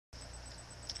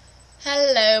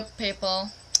Hello, people.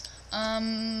 I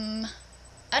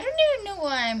don't even know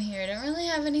why I'm here. I don't really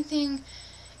have anything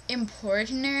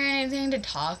important or anything to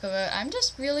talk about. I'm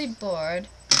just really bored.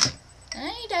 And I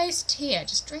need iced tea. I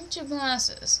just drank 2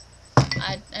 glasses.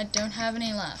 I don't have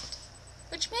any left.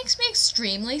 Which makes me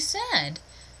extremely sad.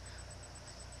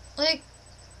 Like,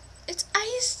 it's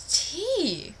iced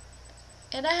tea.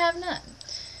 And I have none.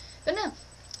 But no,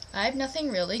 I have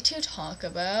nothing really to talk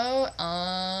about.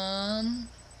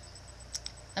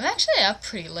 I'm actually up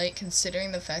pretty late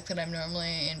considering the fact that I'm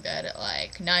normally in bed at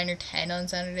like 9 or 10 on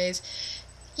Saturdays.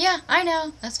 Yeah, I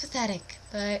know, that's pathetic,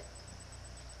 but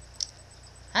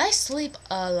I sleep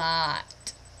a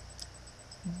lot.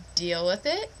 Deal with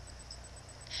it.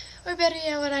 Or better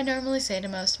yet, what I normally say to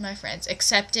most of my friends,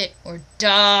 accept it or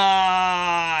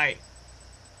die.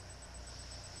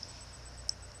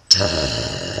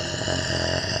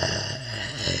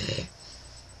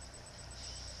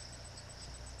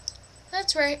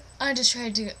 That's right, I just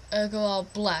tried to go all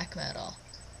black metal.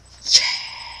 Yeah!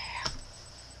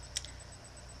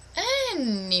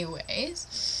 Anyways.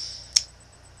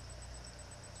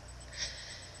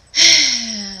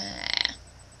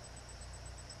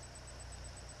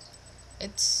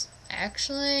 It's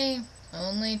actually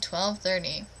only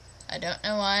 12:30. I don't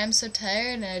know why I'm so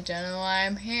tired, and I don't know why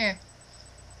I'm here.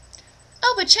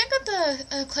 Oh, but check out the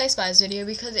clayspies video,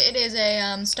 because it is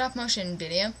a stop motion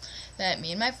video that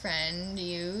me and my friend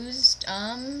used.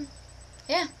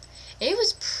 Yeah, it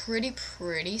was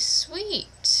pretty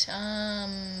sweet.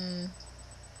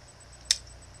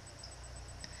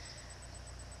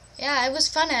 Yeah, it was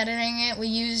fun editing it. We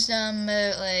used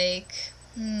I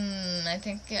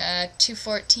think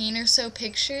 214 or so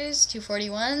pictures,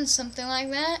 241, something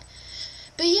like that.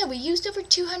 But yeah, we used over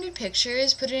 200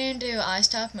 pictures, put it into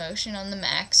iStop Motion on the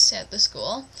Macs at the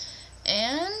school,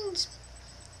 and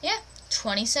yeah,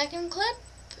 20-second clip.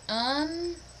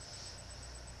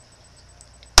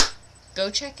 Go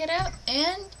check it out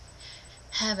and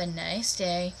have a nice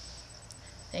day.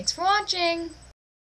 Thanks for watching.